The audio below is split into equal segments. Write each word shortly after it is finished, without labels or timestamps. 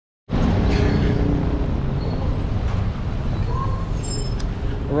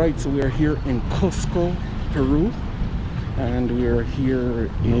Right, so we are here in Cuzco, Peru, and we are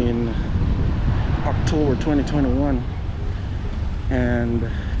here in October 2021. And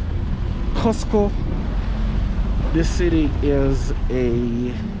Cuzco, this city is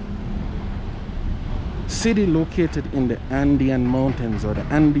a city located in the Andean Mountains, or the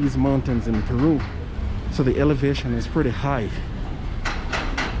Andes Mountains in Peru. So the elevation is pretty high.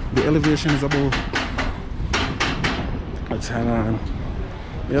 The elevation is about, let's hang on.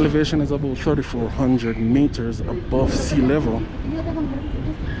 The elevation is about 3,400 meters above sea level.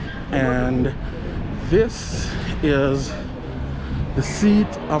 And this is the seat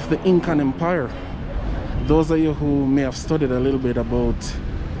of the Incan Empire. Those of you who may have studied a little bit about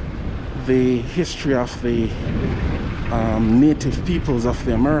the history of the native peoples of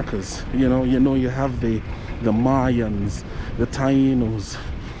the Americas, you have the Mayans, the Tainos,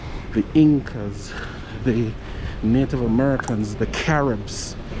 the Incas, the Native Americans, the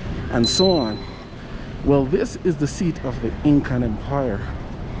Caribs, and so on. Well, this is the seat of the Incan Empire,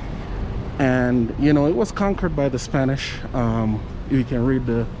 and it was conquered by the Spanish. You can read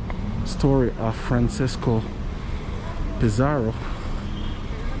the story of Francisco Pizarro.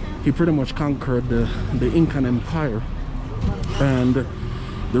 He pretty much conquered the Incan Empire, and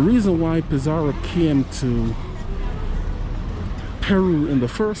the reason why Pizarro came to Peru in the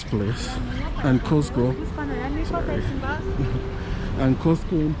first place, and Cuzco, and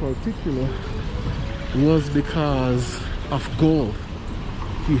Cuzco in particular, was because of gold.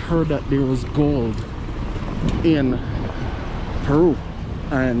 He heard that there was gold in Peru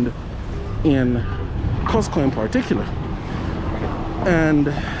and in Cuzco in particular,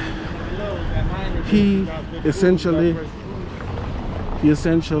 and he essentially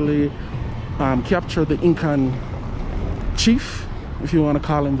captured the Incan chief, if you want to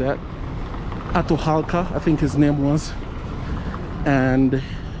call him that, Atahualpa, I think his name was. And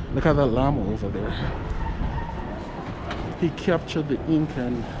look at that llama over there. He captured the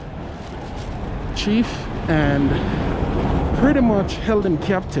Incan chief and pretty much held him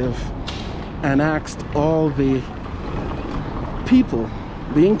captive and asked all the people,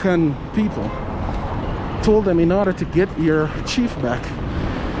 the Incan people, told them, in order to get your chief back,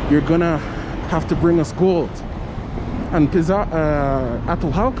 you're gonna have to bring us gold. And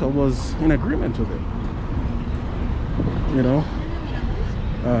Atahualpa was in agreement with it.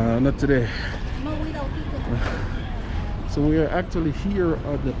 Not today. So we are actually here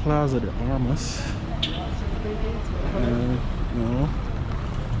at the Plaza de Armas.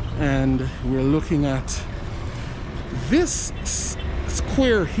 And we're looking at this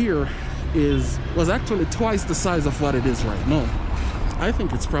square here. Was actually twice the size of what it is right now. I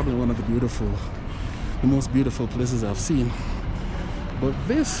think it's probably one of the most beautiful places I've seen. But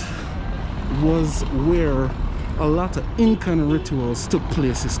this was where a lot of Incan rituals took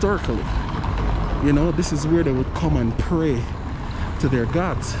place historically. This is where they would come and pray to their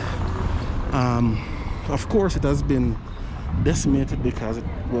gods. Of course, it has been decimated because it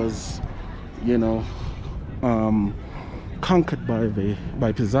was, conquered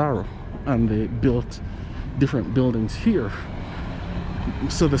by Pizarro, and they built different buildings here.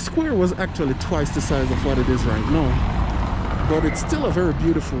 So the square was actually twice the size of what it is right now, but it's still a very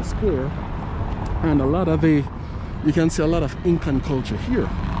beautiful square, and you can see a lot of Incan culture here.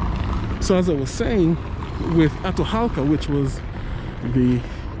 So as I was saying, with Atahualpa, which was the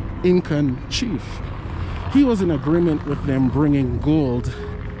Incan chief, he was in agreement with them bringing gold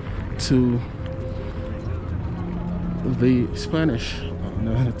to the Spanish,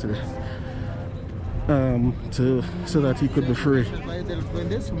 so that he could be free.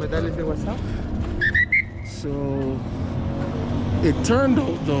 So it turned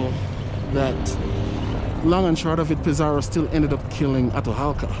out, though, that long and short of it, Pizarro still ended up killing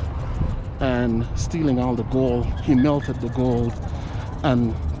Atahualpa and stealing all the gold. He melted the gold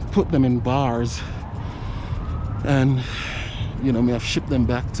and put them in bars, and may have shipped them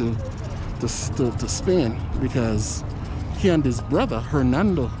back to Spain, because he and his brother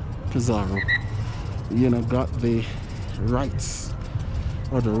Hernando Pizarro got the rights,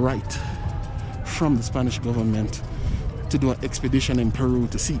 or the right from the Spanish government, to do an expedition in Peru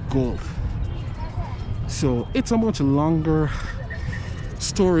to seek gold. So it's a much longer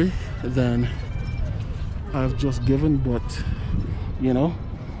story than I've just given, but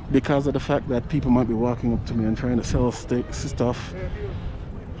because of the fact that people might be walking up to me and trying to sell stuff,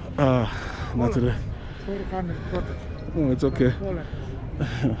 not today. Oh, it's okay.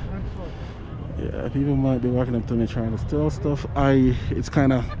 Yeah, people might be walking up to me trying to steal stuff. It's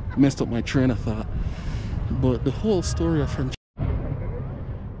kind of messed up my train of thought. But the whole story of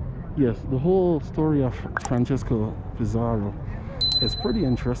Francisco Pizarro It's pretty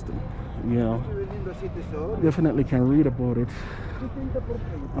interesting, you know. Definitely can read about it.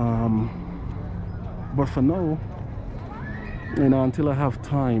 But for now, you know, until I have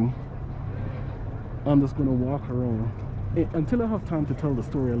time, I'm just gonna walk around. Until I have time to tell the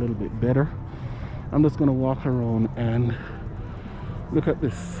story a little bit better, I'm just gonna walk around and look at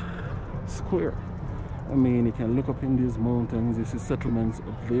this square. I mean, you can look up in these mountains. You see settlements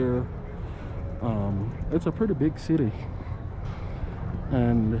up there. It's a pretty big city,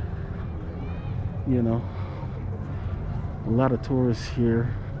 and you know, a lot of tourists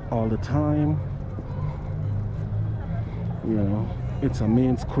here all the time. You know, it's a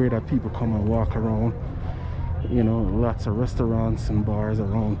main square that people come and walk around. You know, lots of restaurants and bars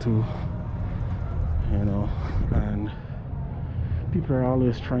around too. You know, and people are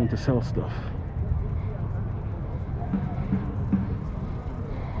always trying to sell stuff.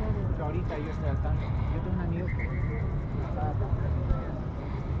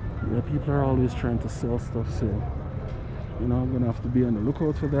 Yeah, people are always trying to sell stuff, so you know, I'm gonna have to be on the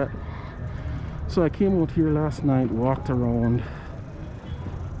lookout for that. So I came out here last night, walked around,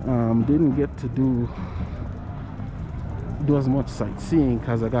 didn't get to do as much sightseeing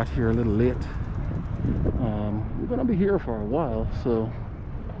because I got here a little late. We're gonna be here for a while, so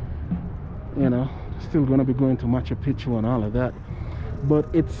you know, still gonna be going to Machu Picchu and all of that. But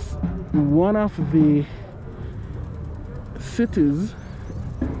it's one of the cities,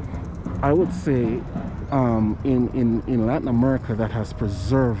 I would say, in Latin America that has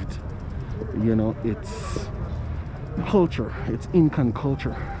preserved, you know, its culture, its Incan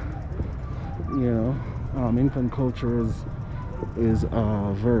culture. You know, Incan culture is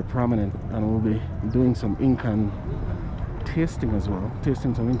very prominent, and we'll be doing some Incan tasting as well,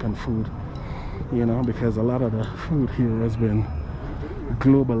 tasting some Incan food. You know, because a lot of the food here has been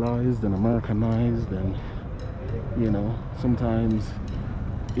globalized and Americanized, and you know, sometimes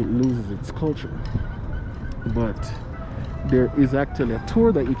it loses its culture. But there is actually a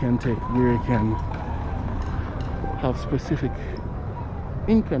tour that you can take where you can have specific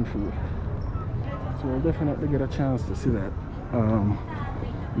Incan food. So we'll definitely get a chance to see that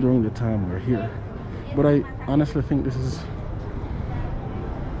during the time we're here. But I honestly think this is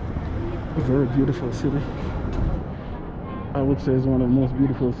a very beautiful city. I would say it's one of the most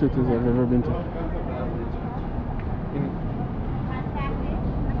beautiful cities I've ever been to.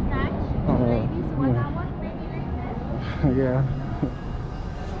 Yeah.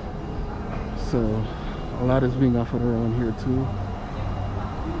 So a lot is being offered around here too.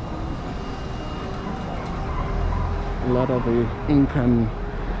 A lot of the Incan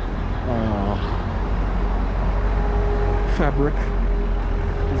fabric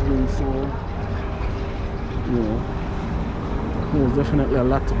is being sold. You know, there's definitely a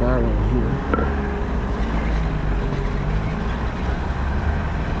lot to buy around here.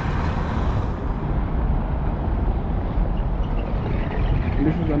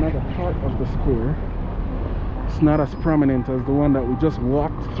 This is another part of the square. It's not as prominent as the one that we just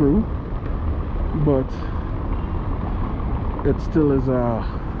walked through, but it still is a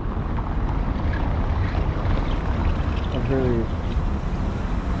very,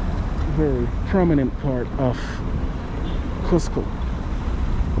 very prominent part of Cuzco.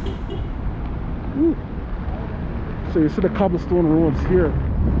 Ooh. So you see the cobblestone roads here.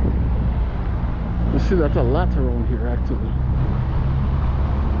 You see that's a lot around here actually.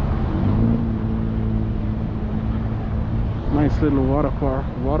 Nice little water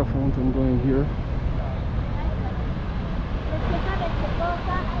fountain going here.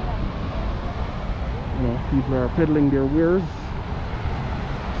 You know, people are peddling their wares,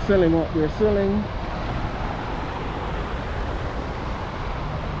 selling what they're selling.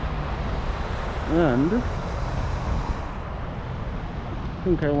 And I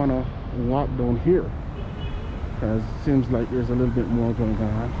think I want to walk down here because it seems like there's a little bit more going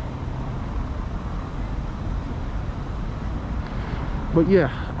on. But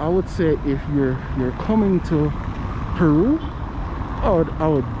yeah, I would say if you're coming to Peru, I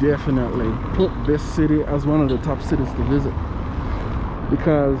would definitely put this city as one of the top cities to visit.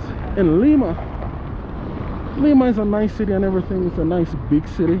 Because in Lima is a nice city and everything. It's a nice big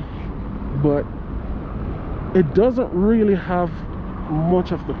city, but it doesn't really have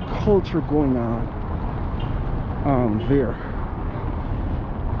much of the culture going on there.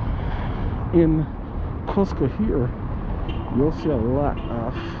 In Cuzco here, you'll see a lot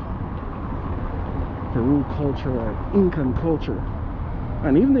of Peru culture and Incan culture,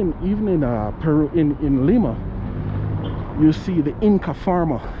 and even in Peru, in Lima, you see the Inca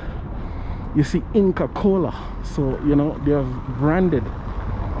farmer, you see Inca Cola. So you know they have branded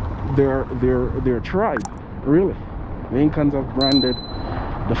their tribe, really. The Incans have branded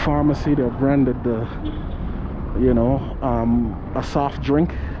the pharmacy, they've branded the, you know, a soft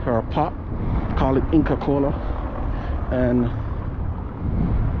drink or a pop, call it Inca Cola. And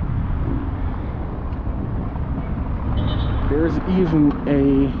there's even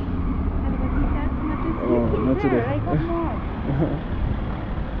a, oh, not today.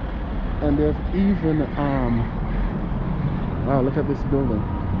 And they've even, wow, look at this building.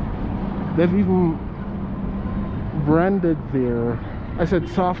 They've even branded their, I said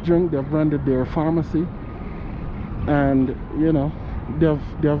soft drink, they've branded their pharmacy. And, you know,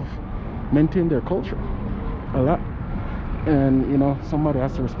 they've maintained their culture a lot. And, you know, somebody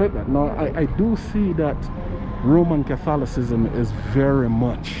has to respect that. Now, I do see that Roman Catholicism is very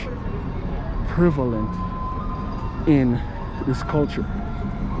much prevalent in this culture.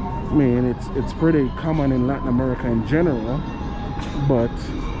 I mean, it's pretty common in Latin America in general, but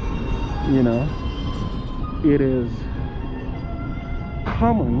you know, it is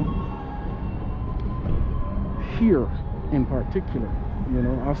common here in particular. You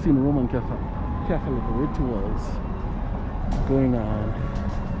know, I've seen Roman Catholic rituals going on,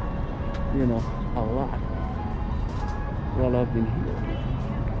 you know, a lot while I've been here.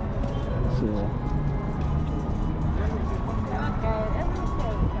 So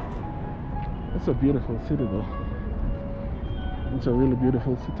it's a beautiful city though. It's a really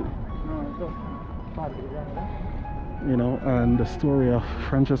beautiful city. You know, and the story of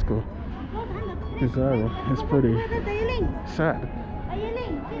Francesco Pizarro is pretty sad.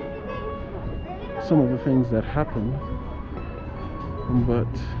 Some of the things that happened, but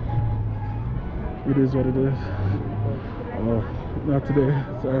it is what it is. Oh, not today,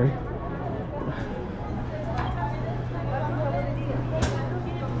 sorry.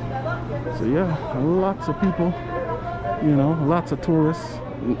 So yeah, lots of people, you know, lots of tourists,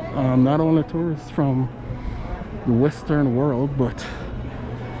 not only tourists from the Western world, but,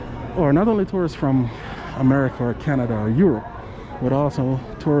 or not only tourists from America or Canada or Europe, but also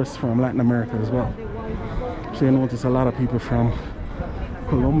tourists from Latin America as well. So you notice a lot of people from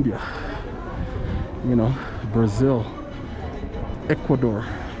Colombia, you know, Brazil, Ecuador,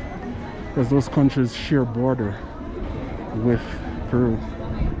 because those countries share border with Peru.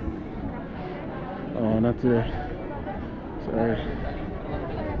 Oh, not today. Sorry.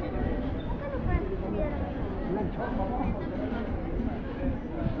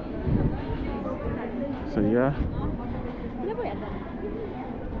 So yeah.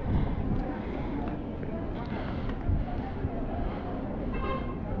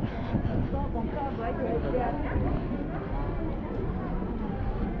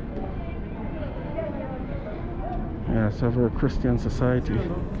 Yeah, it's a very Christian society.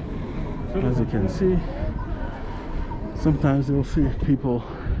 As you can see, sometimes you'll see people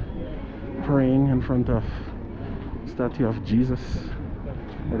praying in front of the statue of Jesus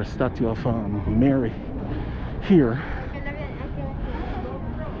or the statue of Mary here.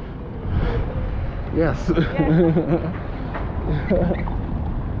 Yes.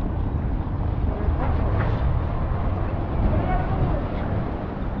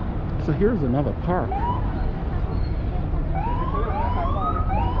 So here's another park.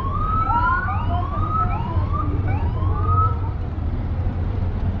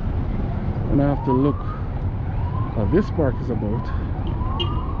 And I have to look what this park is about.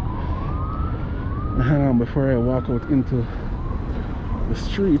 Hang on before I walk out into the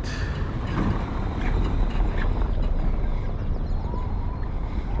street.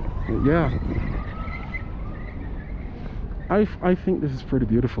 But yeah, I think this is pretty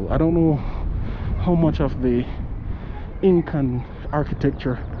beautiful. I don't know how much of the Incan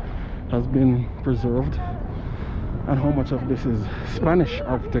architecture has been preserved and how much of this is Spanish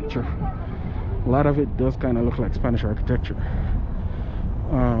architecture. A lot of it does kind of look like Spanish architecture,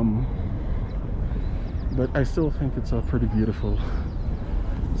 but I still think it's a pretty beautiful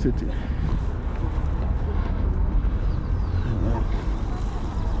city.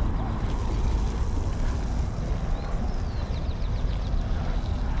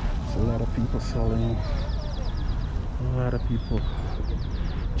 There's a lot of people selling, a lot of people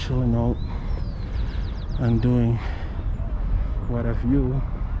chilling out and doing what have you,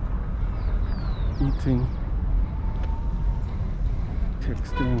 eating,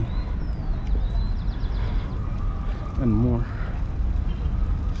 texting, and more.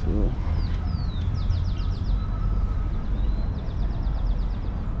 So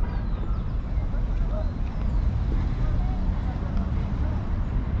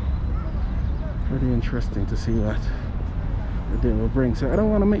pretty interesting to see what the day will bring. So I don't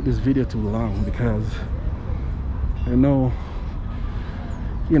want to make this video too long because I know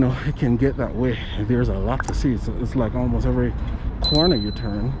you know, it can get that way. There's a lot to see. It's like almost every corner you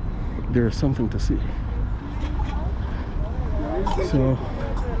turn, there's something to see. So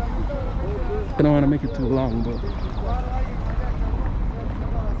I don't want to make it too long, but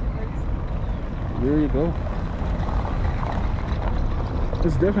there you go.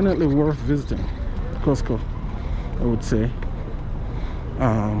 It's definitely worth visiting Cuzco, I would say.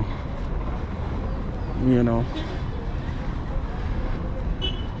 You know,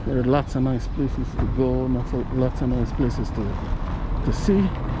 there are lots of nice places to go, lots of nice places to see.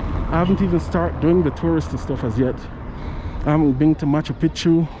 I haven't even started doing the touristy stuff as yet. I haven't been to Machu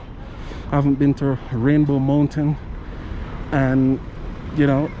Picchu, I haven't been to Rainbow Mountain, and you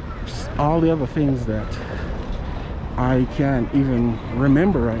know, all the other things that I can't even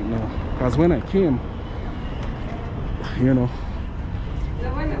remember right now. Because when I came, you know,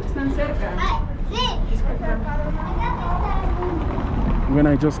 when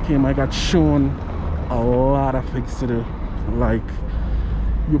I just came, I got shown a lot of things to do. Like,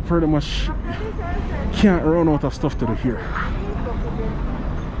 you pretty much can't run out of stuff to do here.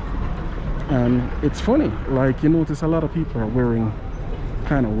 And it's funny, like, you notice a lot of people are wearing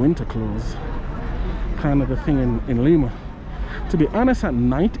kind of winter clothes, kind of the thing in Lima. To be honest, at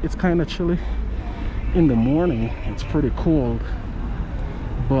night it's kind of chilly. In the morning it's pretty cold,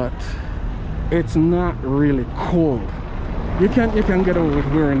 but it's not really cold. You can get away with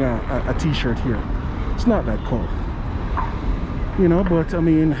wearing a t-shirt here. It's not that cold, you know. But I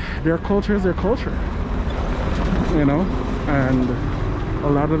mean, their culture is their culture, you know, and a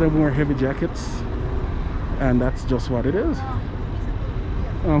lot of them wear heavy jackets, and that's just what it is.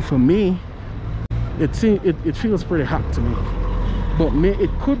 For me, it feels pretty hot to me, but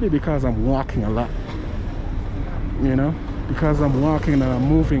it could be because I'm walking a lot, you know. Because I'm walking and I'm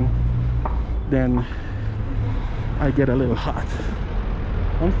moving, then I get a little hot.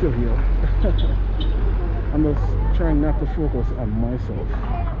 I'm still here. I'm just trying not to focus on myself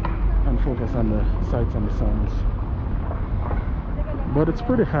and focus on the sights and the sounds. But it's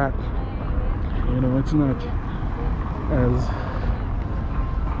pretty hot, you know. It's not as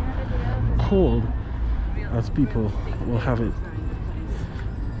cold as people will have it,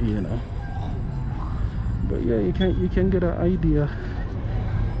 you know. But yeah, you can get an idea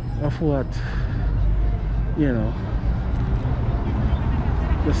of what, you know,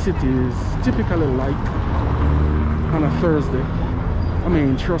 the city is typically like on a Thursday. I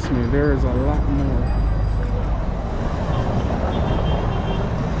mean, trust me, there is a lot more.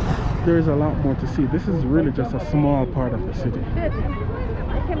 There is a lot more to see. This is really just a small part of the city.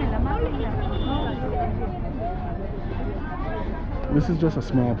 This is just a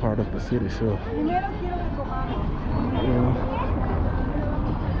small part of the city, so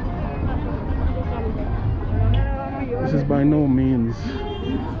this is by no means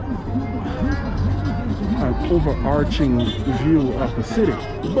an overarching view of the city,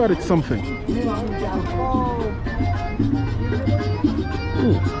 but it's something.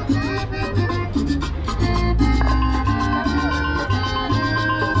 Ooh.